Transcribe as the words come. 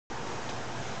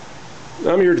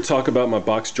I'm here to talk about my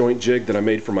box joint jig that I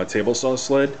made for my table saw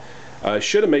sled. I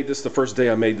should have made this the first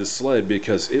day I made the sled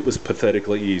because it was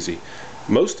pathetically easy.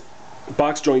 Most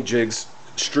box joint jigs,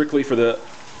 strictly for the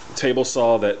table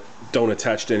saw that don't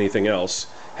attach to anything else,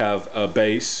 have a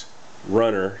base,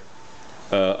 runner,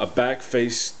 a back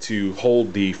face to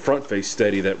hold the front face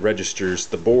steady that registers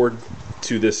the board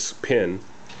to this pin.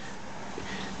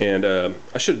 And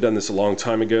I should have done this a long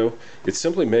time ago. It's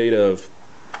simply made of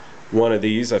one of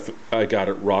these. I got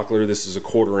at Rockler. This is a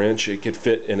 1/4 inch. It could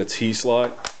fit in a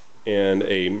T-slot and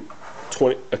a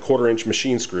 1/4 inch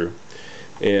machine screw.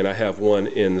 And I have one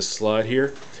in the slide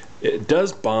here. It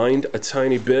does bind a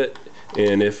tiny bit,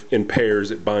 and if in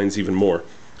pairs it binds even more.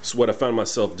 So what I found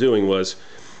myself doing was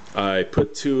I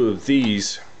put 2 of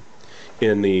these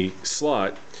in the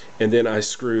slot, and then I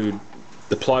screwed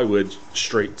the plywood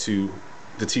straight to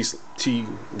the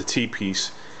T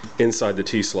piece inside the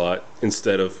T slot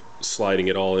instead of sliding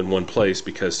it all in one place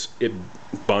because it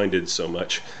binded so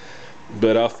much.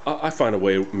 But I find a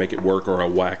way to make it work, or I'll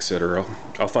wax it, or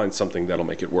I'll find something that'll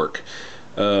make it work.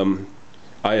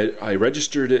 I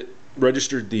registered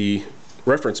the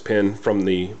reference pin from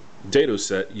the dado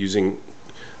set using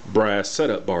brass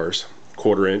setup bars,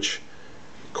 1/4 inch,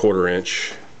 1/4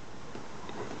 inch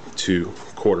to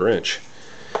 1/4 inch.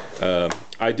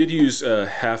 I did use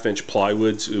 1/2 inch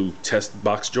plywood to test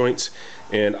box joints,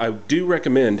 and I do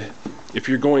recommend, if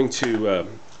you're going to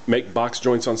make box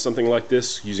joints on something like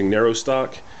this using narrow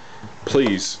stock,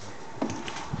 please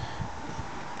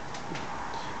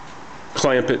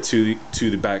clamp it to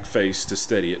the back face to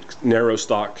steady it. Narrow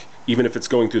stock, even if it's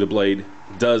going through the blade,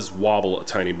 does wobble a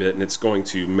tiny bit, and it's going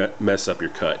to mess up your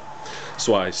cut.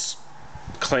 So I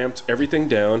clamped everything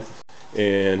down,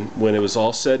 and when it was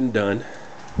all said and done,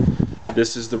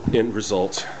 this is the end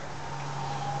result.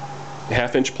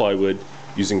 1/2 inch plywood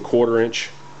using 1/4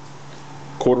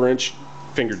 inch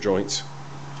finger joints.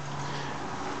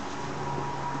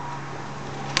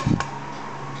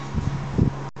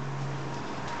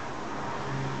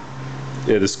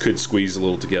 Yeah, this could squeeze a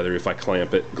little together if I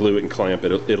clamp it, glue it and clamp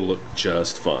it. It'll look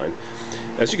just fine.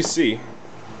 As you can see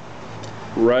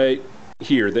right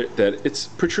here that it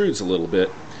protrudes a little bit.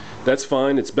 That's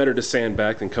fine. It's better to sand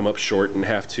back than come up short and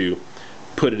have to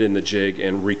put it in the jig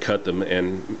and recut them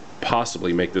and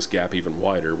possibly make this gap even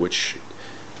wider, which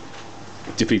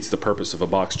defeats the purpose of a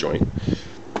box joint.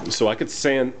 So I could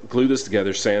glue this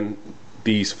together, sand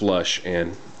these flush,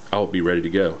 and I'll be ready to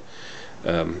go.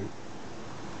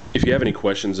 If you have any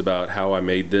questions about how I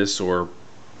made this or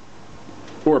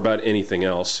about anything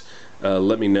else,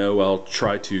 let me know. I'll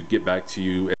try to get back to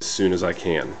you as soon as I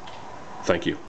can. Thank you.